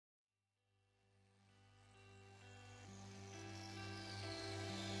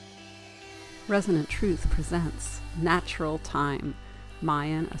Resonant Truth presents Natural Time,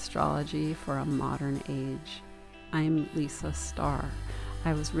 Mayan Astrology for a Modern Age. I'm Lisa Starr.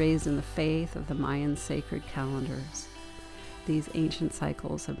 I was raised in the faith of the Mayan sacred calendars. These ancient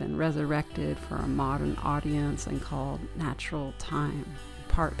cycles have been resurrected for a modern audience and called natural time, in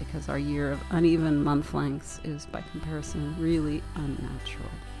part because our year of uneven month lengths is, by comparison, really unnatural.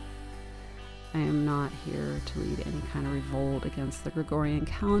 I am not here to lead any kind of revolt against the Gregorian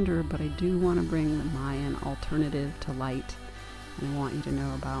calendar, but I do want to bring the Mayan alternative to light. And I want you to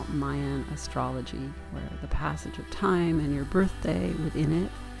know about Mayan astrology, where the passage of time and your birthday within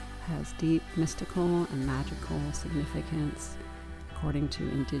it has deep mystical and magical significance according to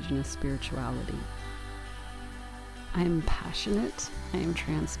indigenous spirituality. I am passionate, I am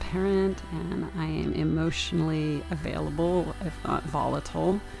transparent, and I am emotionally available, if not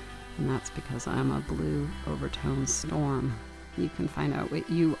volatile. And that's because I'm a blue overtone storm. You can find out what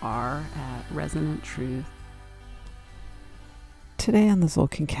you are at Resonant Truth. Today on the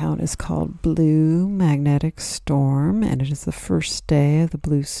Tzolk'in Count is called Blue Magnetic Storm, and it is the first day of the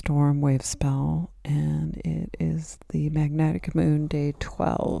Blue Storm wave spell, and it is the magnetic moon day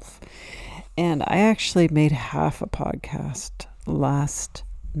 12. And I actually made half a podcast last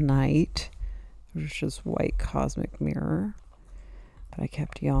night, which is White Cosmic Mirror. But I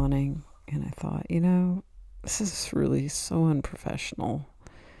kept yawning, and I thought, this is really so unprofessional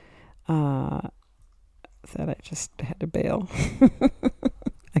that I just had to bail.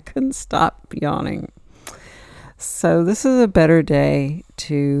 I couldn't stop yawning. So this is a better day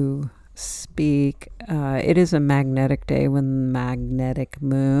to speak. It is a magnetic day with magnetic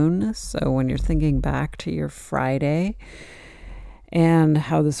moon. So when you're thinking back to your Friday and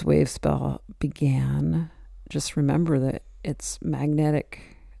how this wave spell began, just remember that it's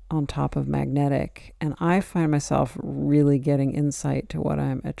magnetic on top of magnetic. And I find myself really getting insight to what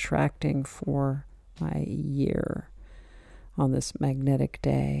I'm attracting for my year on this magnetic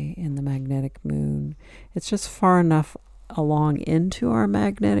day in the magnetic moon. It's just far enough along into our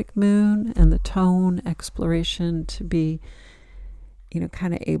magnetic moon and the tone exploration to be,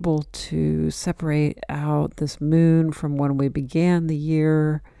 kind of able to separate out this moon from when we began the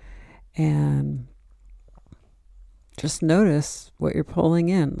year and just notice what you're pulling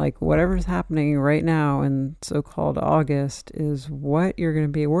in. Like whatever's happening right now in so-called August is what you're going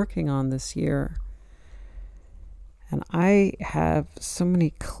to be working on this year. And I have so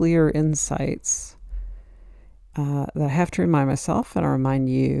many clear insights that I have to remind myself and I remind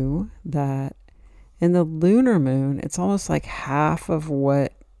you that in the lunar moon, it's almost like half of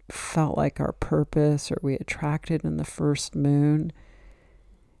what felt like our purpose or we attracted in the first moon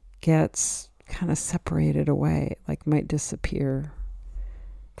gets kind of separated away, like might disappear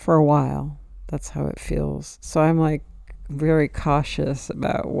for a while. That's how it feels. So I'm like very cautious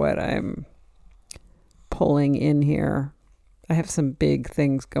about what I'm pulling in here. I have some big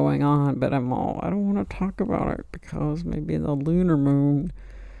things going on, but I don't want to talk about it because maybe the lunar moon,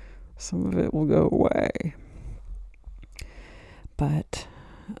 some of it will go away. But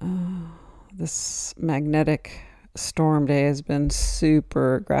this magnetic storm day has been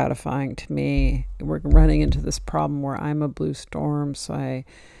super gratifying to me. We're running into this problem where I'm a blue storm, so I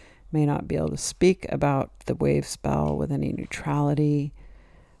may not be able to speak about the wave spell with any neutrality,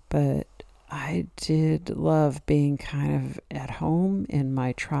 but I did love being kind of at home in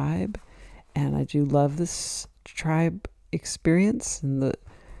my tribe, and I do love this tribe experience, and the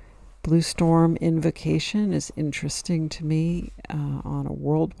blue storm invocation is interesting to me on a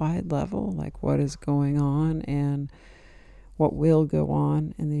worldwide level, like what is going on and what will go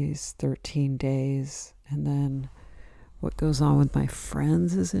on in these 13 days. And then what goes on with my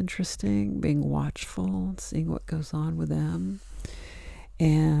friends is interesting, being watchful, seeing what goes on with them.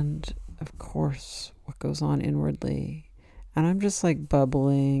 And of course, what goes on inwardly. And I'm just like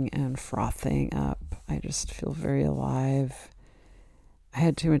bubbling and frothing up. I just feel very alive. I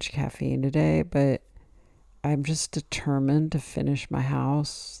had too much caffeine today, but I'm just determined to finish my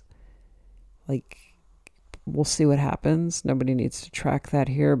house. Like, we'll see what happens. Nobody needs to track that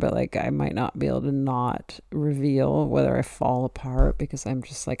here, but like I might not be able to not reveal whether I fall apart because I'm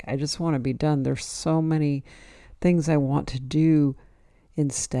just like, I just want to be done. There's so many things I want to do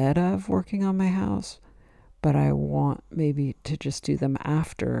instead of working on my house, but I want maybe to just do them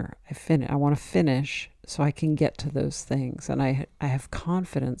after I finish. I want to finish so I can get to those things. And I have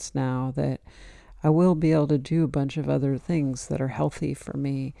confidence now that I will be able to do a bunch of other things that are healthy for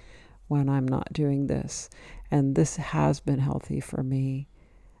me when I'm not doing this. And this has been healthy for me,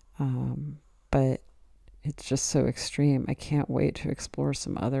 but it's just so extreme. I can't wait to explore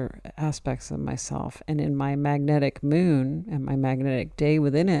some other aspects of myself. And in my magnetic moon and my magnetic day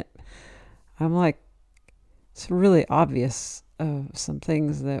within it, I'm like, it's really obvious of some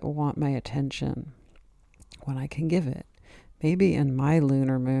things that want my attention when I can give it. Maybe in my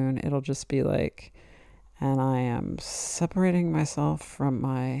lunar moon, it'll just be like, and I am separating myself from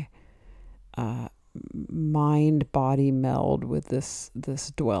my mind-body meld with this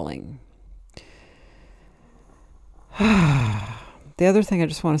dwelling. The other thing I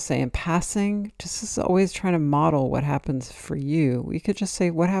just want to say in passing, just is always trying to model what happens for you. We could just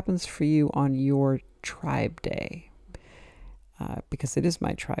say what happens for you on your tribe day. Because it is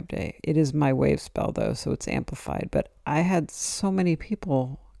my tribe day. It is my wave spell, though, so it's amplified. But I had so many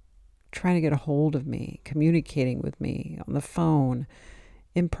people trying to get a hold of me, communicating with me on the phone,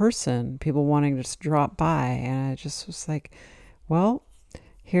 in person, people wanting to just drop by. And I just was like, well,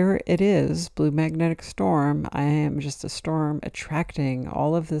 here it is, Blue Magnetic Storm. I am just a storm attracting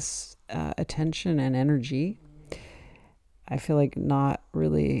all of this attention and energy. I feel like not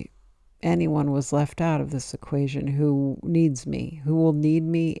really anyone was left out of this equation who needs me, who will need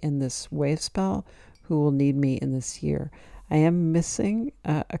me in this wave spell, who will need me in this year. I am missing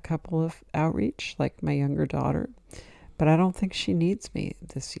a couple of outreach, like my younger daughter, but I don't think she needs me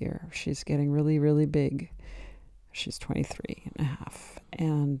this year. She's getting really, really big. She's 23 and a half,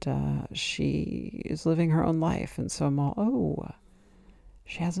 and she is living her own life. And so I'm all,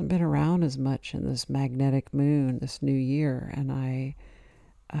 she hasn't been around as much in this magnetic moon, this new year, and I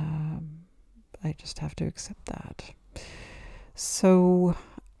just have to accept that. So,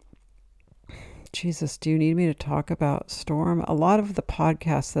 Jesus, do you need me to talk about Storm? A lot of the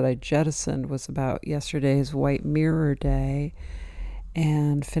podcasts that I jettisoned was about yesterday's White Mirror Day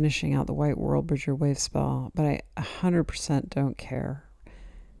and finishing out the White World Bridger wave spell, but I 100% don't care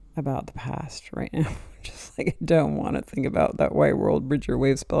about the past right now. Just like I don't want to think about that White World Bridger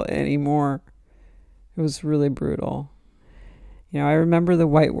wave spell anymore. It was really brutal. I remember the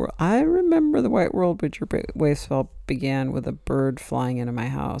White World Bridger wave spell began with a bird flying into my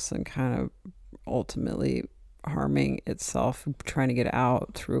house and kind of ultimately harming itself, trying to get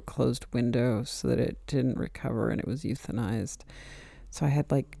out through a closed window so that it didn't recover and it was euthanized. So I had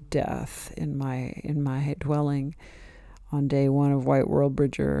like death in my dwelling on day one of White World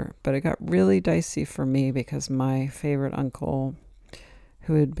Bridger. But it got really dicey for me because my favorite uncle,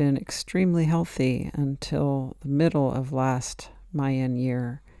 who had been extremely healthy until the middle of last Mayan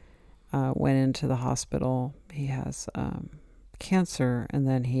year, went into the hospital. He has cancer, and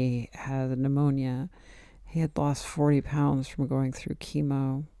then he had pneumonia. He had lost 40 pounds from going through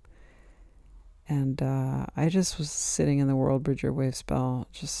chemo. And I just was sitting in the World Bridger wave spell,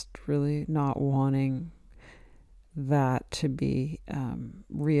 just really not wanting that to be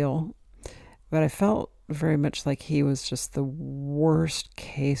real. But I felt very much like he was just the worst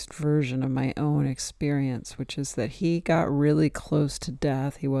case version of my own experience, which is that he got really close to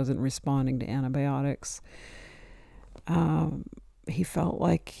death. He wasn't responding to antibiotics. He felt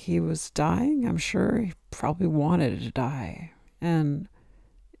like he was dying. I'm sure he probably wanted to die, and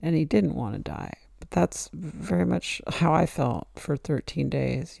he didn't want to die. But that's very much how I felt for 13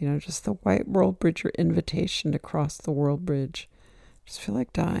 days. Just the White World Bridger invitation to cross the world bridge. Just feel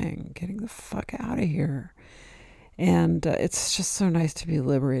like dying, getting the fuck out of here. And it's just so nice to be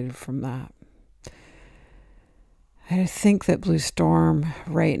liberated from that. I think that Blue Storm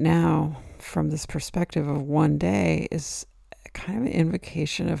right now, from this perspective of one day, is kind of an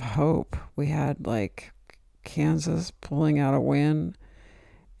invocation of hope. We had like Kansas pulling out a win,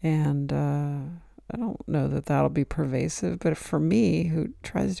 and I don't know that that'll be pervasive, but for me, who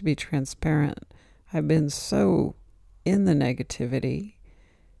tries to be transparent, I've been so in the negativity,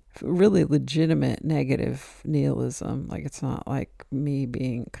 really legitimate negative nihilism. Like, it's not like me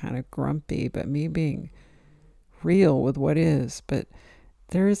being kind of grumpy, but me being real with what is. But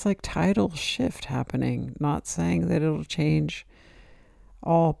there is like tidal shift happening, not saying that it'll change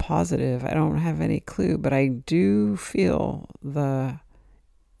all positive. I don't have any clue, but I do feel the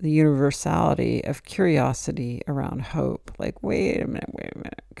universality of curiosity around hope. Like, wait a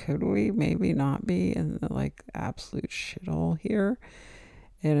minute, could we maybe not be in the like absolute shithole here?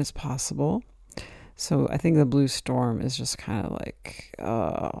 And it's possible. So I think the Blue Storm is just kind of like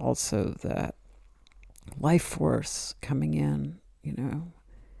also that life force coming in,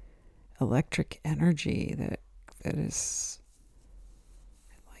 electric energy that is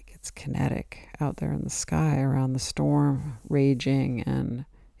like, it's kinetic out there in the sky around the storm, raging and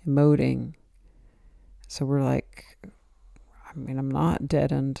emoting. So we're like, I'm not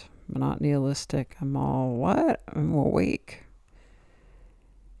deadened, I'm not nihilistic, I'm awake.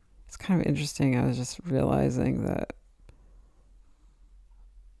 It's kind of interesting. I was just realizing that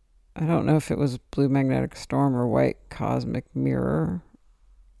I don't know if it was Blue Magnetic Storm or White Cosmic Mirror.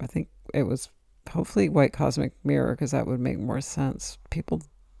 I think it was hopefully white cosmic mirror, because that would make more sense. People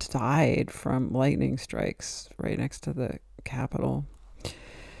died from lightning strikes right next to the Capitol.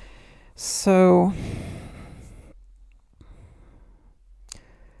 So,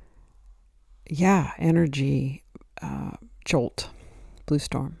 yeah, energy jolt, blue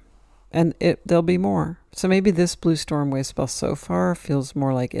storm. And there'll be more. So maybe this blue storm wave spell so far feels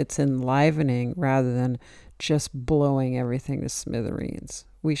more like it's enlivening rather than just blowing everything to smithereens.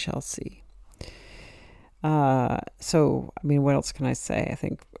 We shall see. So, I mean, what else can I say? I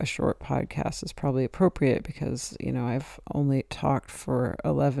think a short podcast is probably appropriate because, I've only talked for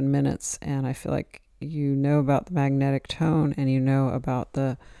 11 minutes and I feel like you know about the magnetic tone and you know about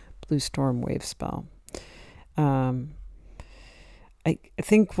the blue storm wave spell. I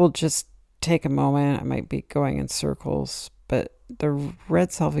think we'll just take a moment. I might be going in circles, but the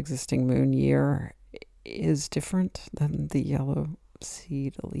red self-existing moon year is different than the yellow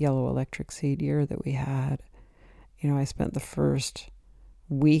electric seed year that we had. I spent the first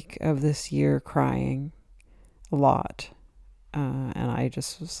week of this year crying a lot. And I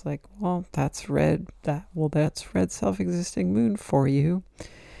just was like, well, that's red self-existing moon for you.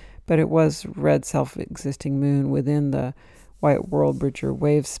 But it was red self-existing moon within the White World Bridger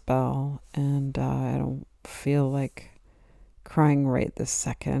wave spell. And I don't feel like crying right this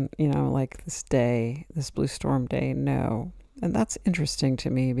second, like this day, this blue storm day, no. And that's interesting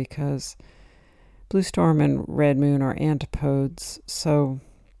to me because blue storm and red moon are antipodes. So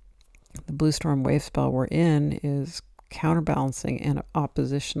the blue storm wave spell we're in is counterbalancing and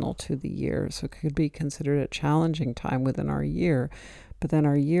oppositional to the year. So it could be considered a challenging time within our year. But then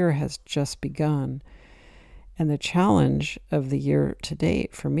our year has just begun. And the challenge of the year to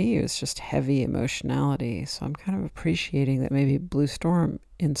date for me is just heavy emotionality. So I'm kind of appreciating that maybe blue storm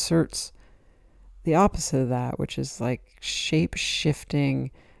inserts the opposite of that, which is like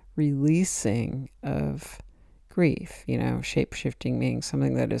shape-shifting, releasing of grief. Shape-shifting meaning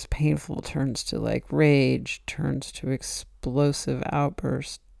something that is painful turns to like rage, turns to explosive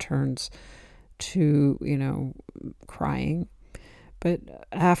outbursts, turns to, crying. But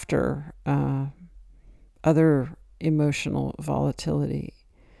after other emotional volatility.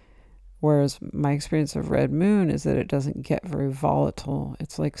 Whereas my experience of red moon is that it doesn't get very volatile.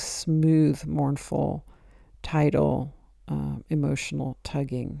 It's like smooth, mournful, tidal, emotional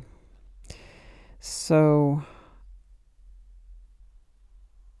tugging. So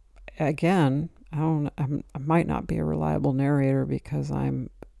again, I might not be a reliable narrator because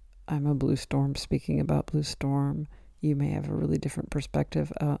I'm a blue storm speaking about blue storm. You may have a really different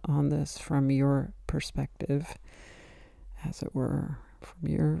perspective on this from your perspective, as it were,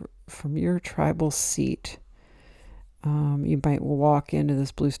 from your tribal seat. You might walk into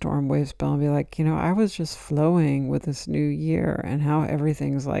this blue storm wave spell and be like, I was just flowing with this new year and how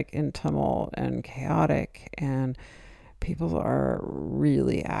everything's like in tumult and chaotic and people are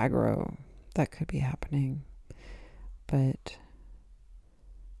really aggro. That could be happening. But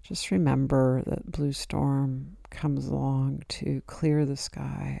just remember that blue storm comes along to clear the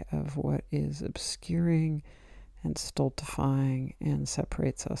sky of what is obscuring and stultifying and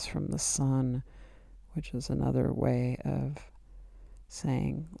separates us from the sun, which is another way of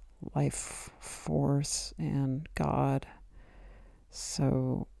saying life force and God.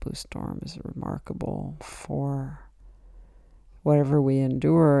 So blue storm is remarkable for whatever we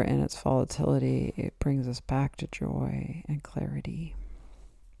endure in its volatility. It brings us back to joy and clarity.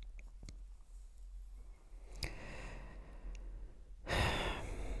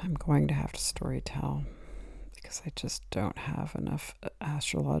 I'm going to have to storytell because I just don't have enough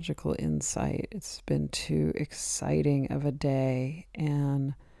astrological insight. It's been too exciting of a day,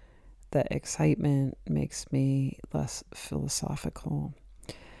 and the excitement makes me less philosophical.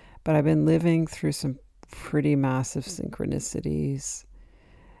 But I've been living through some pretty massive synchronicities.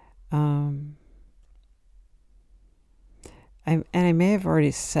 I may have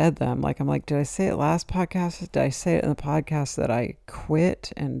already said them. I'm like, did I say it last podcast? Did I say it in the podcast that I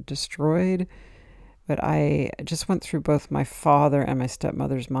quit and destroyed? But I just went through both my father and my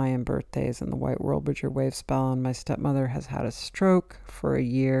stepmother's Mayan birthdays in the White World Bridger wave spell. And my stepmother has had a stroke for a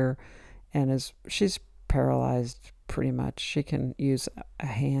year and she's paralyzed pretty much. She can use a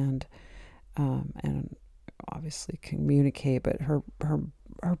hand and obviously communicate, but her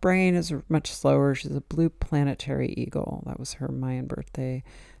brain is much slower. She's a blue planetary eagle. That was her Mayan birthday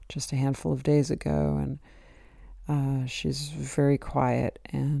just a handful of days ago. And she's very quiet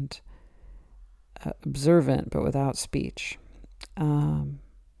and observant, but without speech.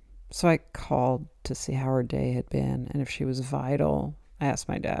 So I called to see how her day had been and if she was vital. I asked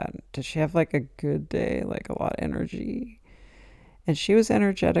my dad, did she have like a good day, like a lot of energy? And she was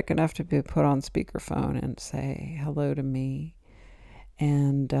energetic enough to be put on speakerphone and say hello to me.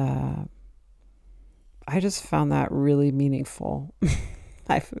 And I just found that really meaningful.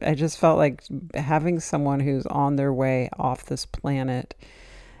 I just felt like having someone who's on their way off this planet,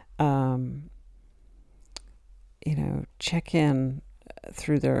 check in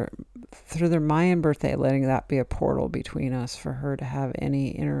through their Mayan birthday, letting that be a portal between us for her to have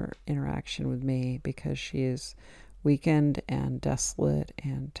any interaction with me, because she is weakened and desolate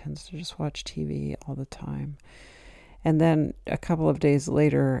and tends to just watch TV all the time. And then a couple of days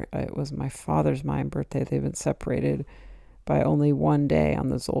later, it was my father's Mayan birthday. They've been separated by only one day on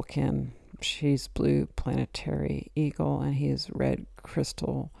the Tzolk'in. She's blue planetary eagle, and he is red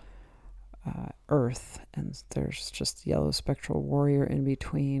crystal earth, and there's just yellow spectral warrior in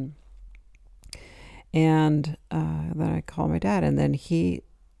between. And then I called my dad, and then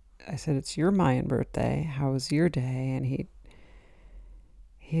I said, it's your Mayan birthday. How was your day? And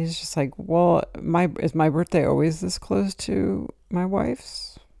he's just like, well, is my birthday always this close to my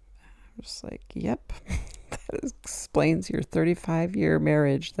wife's? I'm just like, yep. That explains your 35-year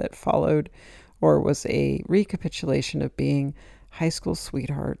marriage that followed, or was a recapitulation of being high school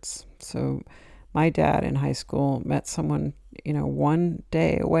sweethearts. So my dad in high school met someone, 1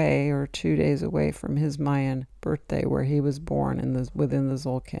 day away or 2 days away from his Mayan birthday, where he was born within the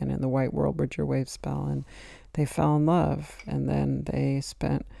Tzolk'in in the White Whirlbridger wave spell, and they fell in love. And then they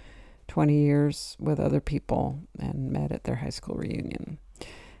spent 20 years with other people and met at their high school reunion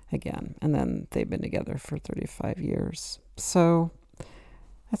again. And then they've been together for 35 years. So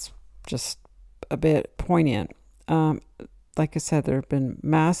that's just a bit poignant. Like I said, there have been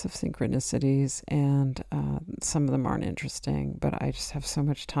massive synchronicities, and some of them aren't interesting, but I just have so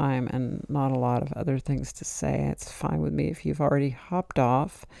much time and not a lot of other things to say. It's fine with me if you've already hopped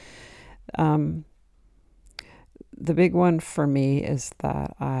off. The big one for me is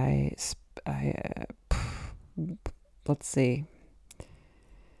that let's see.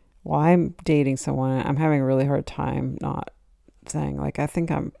 Well, I'm dating someone. I'm having a really hard time not saying, like, I think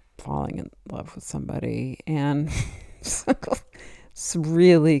I'm falling in love with somebody, and it's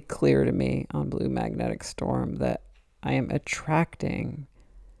really clear to me on Blue Magnetic Storm that I am attracting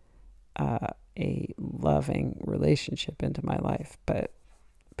a loving relationship into my life. But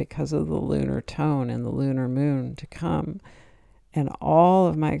because of the lunar tone and the lunar moon to come, and all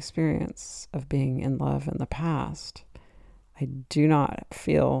of my experience of being in love in the past, I do not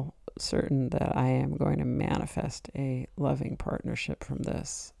feel certain that I am going to manifest a loving partnership from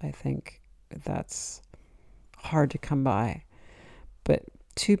this. I think that's hard to come by. But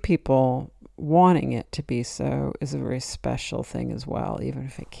two people wanting it to be so is a very special thing as well, even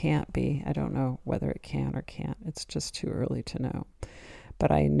if it can't be. I don't know whether it can or can't. It's just too early to know.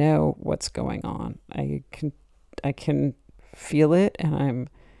 But I know what's going on. I can feel it, and I'm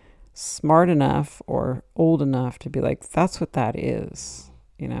smart enough or old enough to be like, that's what that is.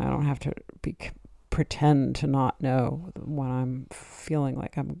 I don't have to pretend to not know when I'm feeling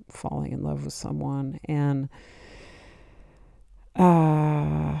like I'm falling in love with someone. And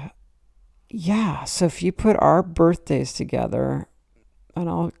so if you put our birthdays together, and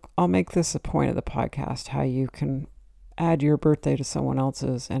I'll make this a point of the podcast, how you can add your birthday to someone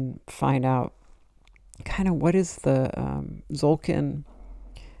else's and find out kind of what is the Tzolk'in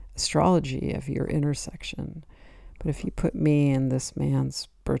astrology of your intersection. But if you put me and this man's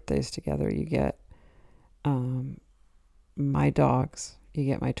birthdays together, you get my dogs. You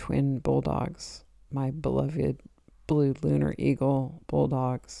get my twin bulldogs, my beloved blue lunar eagle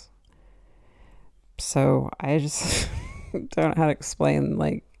bulldogs. So I just don't know how to explain,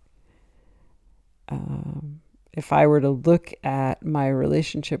 like, if I were to look at my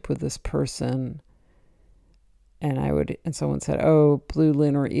relationship with this person, and someone said, oh, blue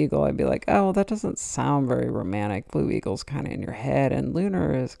lunar eagle, I'd be like, oh, well, that doesn't sound very romantic. Blue eagle's kind of in your head, and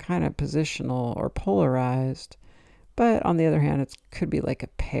lunar is kind of positional or polarized. But on the other hand, it could be like a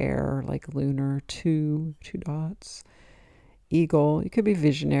pair, like lunar, two dots. Eagle, you could be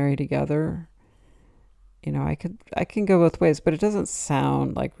visionary together. I can go both ways, but it doesn't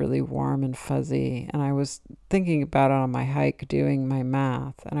sound like really warm and fuzzy. And I was thinking about it on my hike, doing my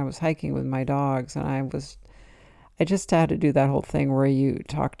math, and I was hiking with my dogs, and I just had to do that whole thing where you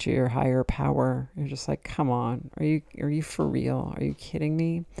talk to your higher power. You're just like, come on, are you for real? Are you kidding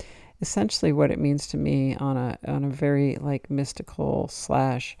me? Essentially what it means to me on a very like mystical /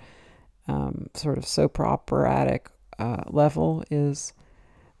 sort of soap operatic level is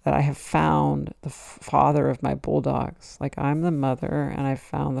that I have found the father of my bulldogs. Like, I'm the mother and I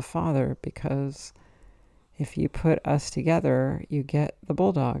found the father, because if you put us together, you get the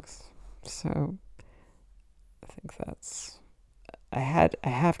bulldogs. So I think that's I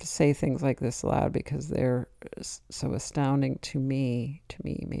have to say things like this aloud because they're so astounding to me,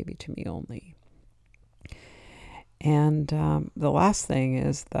 maybe to me only. And the last thing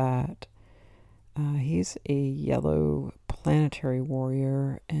is that he's a yellow planetary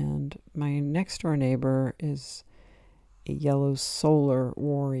warrior, and my next door neighbor is a yellow solar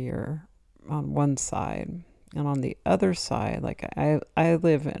warrior on one side. And on the other side, like I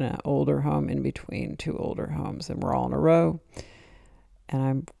live in an older home in between two older homes, and we're all in a row. And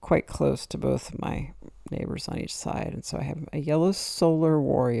I'm quite close to both of my neighbors on each side. And so I have a yellow solar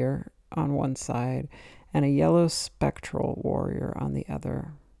warrior on one side and a yellow spectral warrior on the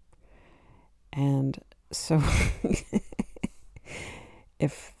other. And so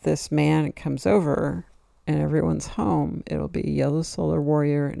if this man comes over and everyone's home, it'll be yellow solar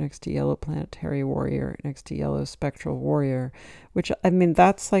warrior next to yellow planetary warrior next to yellow spectral warrior, which, I mean,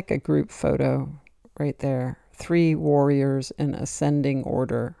 that's like a group photo right there. 3 warriors in ascending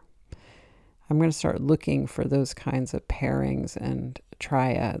order. I'm going to start looking for those kinds of pairings and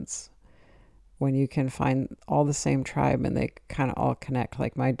triads when you can find all the same tribe and they kind of all connect.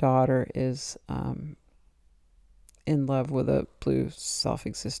 Like my daughter is in love with a blue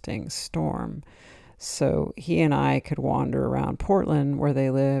self-existing storm. So he and I could wander around Portland where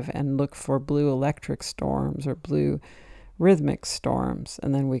they live and look for blue electric storms or blue rhythmic storms,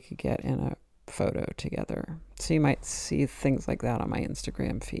 and then we could get in a photo together. So you might see things like that on my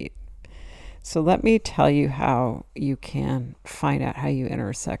Instagram feed. So let me tell you how you can find out how you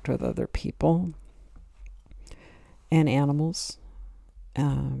intersect with other people and animals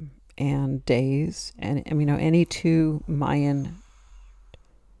and days, and any 2 Mayan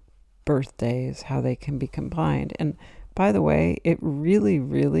birthdays, how they can be combined. And by the way, it really,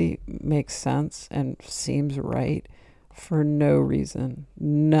 really makes sense and seems right for no reason.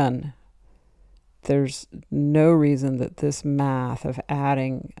 None. There's no reason that this math of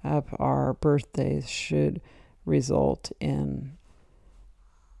adding up our birthdays should result in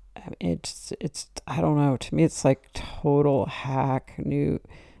it's I don't know, to me it's like total hack, new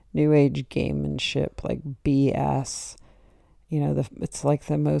age gamemanship, like BS. It's like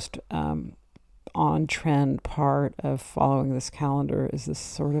the most on trend part of following this calendar is this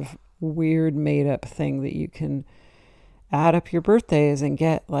sort of weird made up thing that you can add up your birthdays and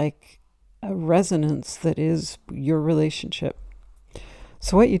get like a resonance that is your relationship.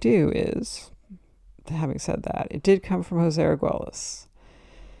 So what you do is, having said that, it did come from Jose Arguelles.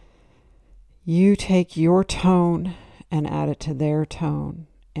 You take your tone and add it to their tone,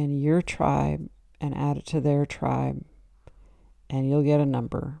 and your tribe and add it to their tribe, and you'll get a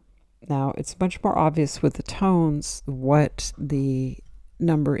number. Now, it's much more obvious with the tones what the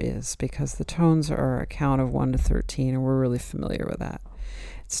number is, because the tones are a count of 1 to 13, and we're really familiar with that.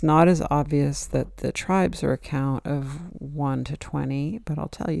 It's not as obvious that the tribes are a count of 1 to 20, but I'll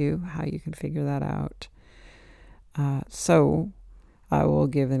tell you how you can figure that out. So I will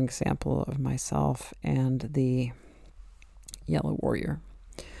give an example of myself and the yellow warrior.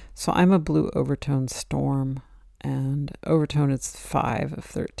 So I'm a blue overtone storm, and overtone is 5 of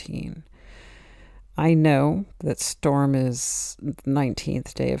 13. I know that storm is the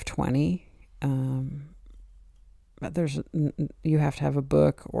 19th day of 20. But you have to have a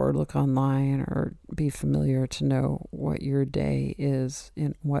book or look online or be familiar to know what your day is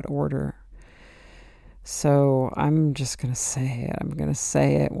in what order. So I'm just going to say it. I'm going to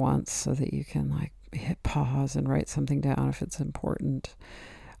say it once so that you can like hit pause and write something down if it's important.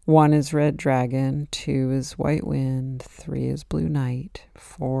 1 is red dragon, 2 is white wind, 3 is blue night,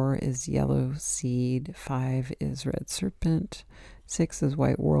 4 is yellow seed, 5 is red serpent, 6 is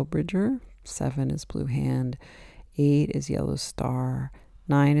white world bridger, 7 is blue hand, 8 is yellow star,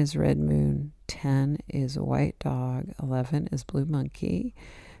 9 is red moon, 10 is a white dog, 11 is blue monkey,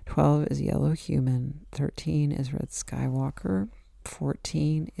 12 is yellow human, 13 is red skywalker,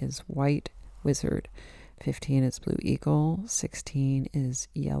 14 is white wizard, 15 is blue eagle, 16 is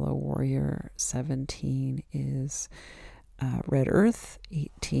yellow warrior, 17 is red earth,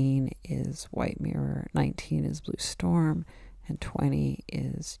 18 is white mirror, 19 is blue storm, and 20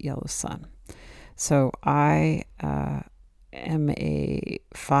 is yellow sun. So I am a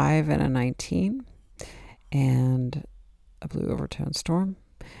 5 and a 19 and a blue overtone storm.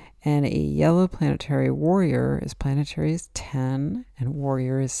 And a yellow planetary warrior is planetary is 10 and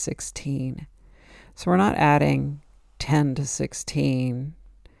warrior is 16. So we're not adding 10 to 16.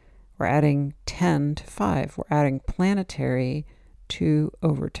 We're adding 10 to 5. We're adding planetary to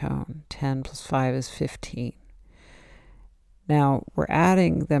overtone. 10 plus 5 is 15. Now, we're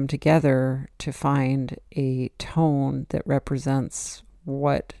adding them together to find a tone that represents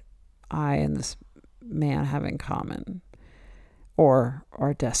what I and this man have in common. or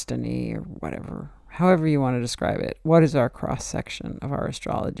our destiny, or whatever, however you want to describe it. What is our cross section of our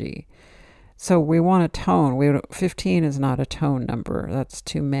astrology? So we want a tone. 15 is not a tone number. That's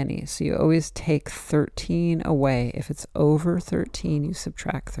too many. So you always take 13 away. If it's over 13, you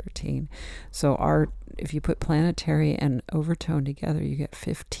subtract 13. So if you put planetary and overtone together, you get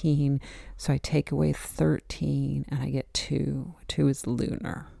 15. So I take away 13 and I get 2. 2 is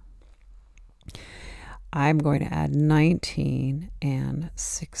lunar. I'm going to add 19 and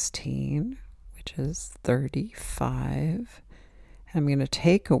 16, which is 35. I'm going to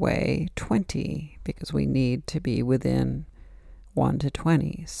take away 20 because we need to be within 1 to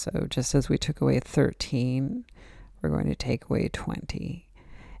 20. So just as we took away 13, we're going to take away 20.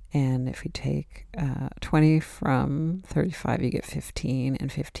 And if you take 20 from 35, you get 15,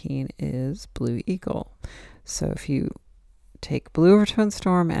 and 15 is blue eagle. So if you take blue overtone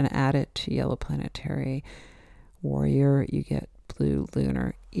storm and add it to yellow planetary warrior, you get blue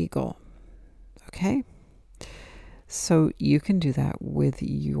lunar eagle. Okay? So you can do that with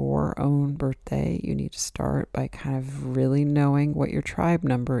your own birthday. You need to start by kind of really knowing what your tribe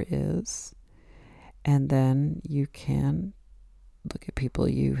number is. And then you can look at people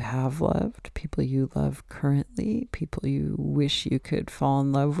you have loved, people you love currently, people you wish you could fall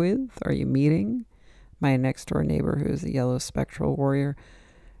in love with. Are you meeting? My next door neighbor, who is a yellow spectral warrior,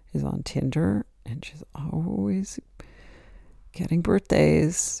 is on Tinder, and she's always getting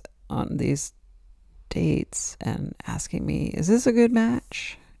birthdays on these dates and asking me, is this a good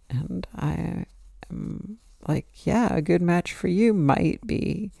match? And I am like, yeah, a good match for you might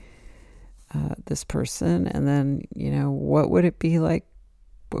be this person. And then, what would it be like?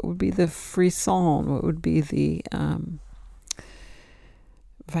 What would be the frisson? What would be the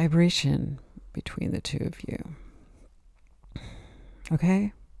vibration between the two of you?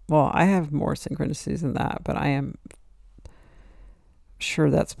 Okay? Well, I have more synchronicities than that, but I am sure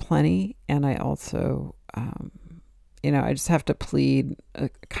that's plenty. And I also, I just have to plead a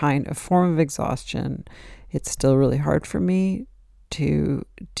form of exhaustion. It's still really hard for me to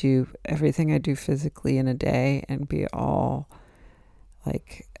do everything I do physically in a day and be all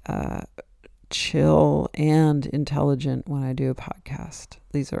like chill and intelligent when I do a podcast.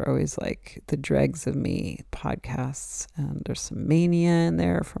 These are always like the dregs of me, podcasts, and there's some mania in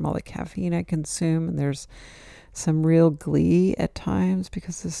there from all the caffeine I consume, and there's some real glee at times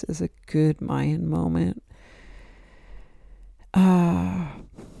because this is a good Mayan moment.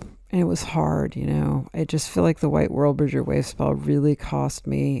 And it was hard, I just feel like the White World Bridger wave spell really cost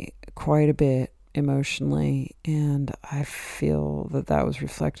me quite a bit emotionally, and I feel that was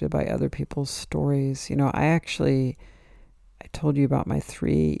reflected by other people's stories. I told you about my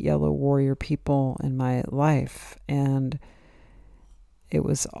 3 yellow warrior people in my life, and it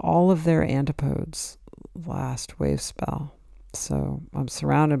was all of their antipodes last wave spell. So I'm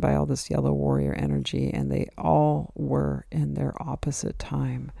surrounded by all this yellow warrior energy, and they all were in their opposite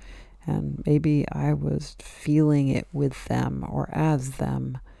time. And maybe I was feeling it with them or as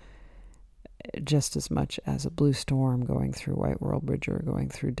them just as much as a blue storm going through White World Bridger, going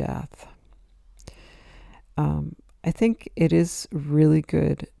through death. I think it is really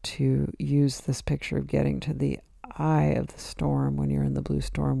good to use this picture of getting to the eye of the storm when you're in the blue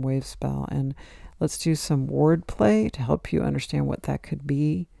storm wave spell. And let's do some word play to help you understand what that could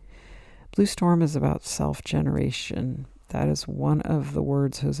be. Blue storm is about self-generation. That is one of the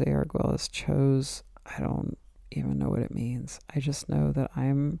words Jose Arguelles chose. I don't even know what it means. I just know that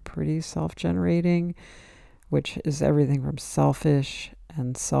I'm pretty self-generating, which is everything from selfish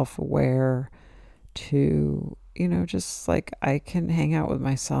and self-aware to, just like I can hang out with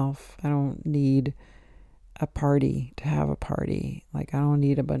myself. I don't need a party to have a party. Like I don't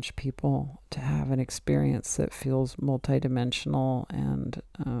need a bunch of people to have an experience that feels multidimensional and,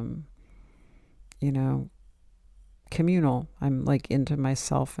 communal. I'm like into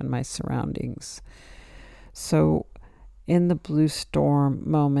myself and my surroundings. So in the blue storm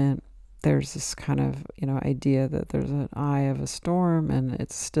moment, there's this kind of, idea that there's an eye of a storm and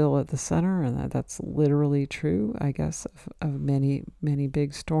it's still at the center, and that's literally true, I guess, of many, many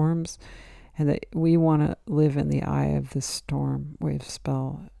big storms, and that we want to live in the eye of this storm wave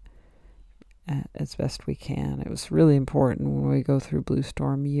spell as best we can. It was really important when we go through blue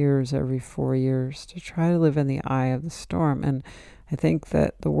storm years, every 4 years, to try to live in the eye of the storm. And I think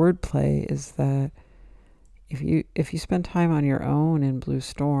that the wordplay is that if you spend time on your own in blue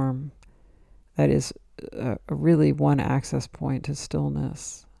storm, that is a really one access point to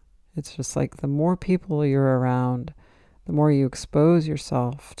stillness. It's just like the more people you're around, the more you expose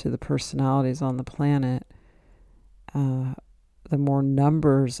yourself to the personalities on the planet, the more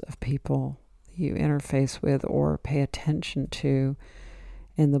numbers of people you interface with or pay attention to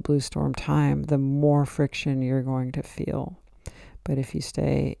in the blue storm time, the more friction you're going to feel. But if you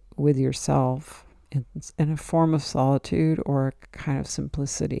stay with yourself in a form of solitude or a kind of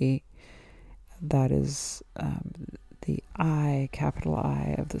simplicity, that is the I, capital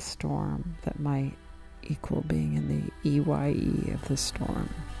I, of the storm that might equal being in the EYE of the storm.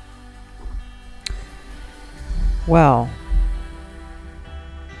 Well,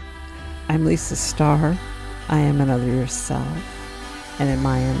 I'm Lisa Starr. I am another yourself. And in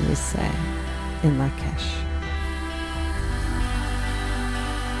Mayan we say, in Lakesh.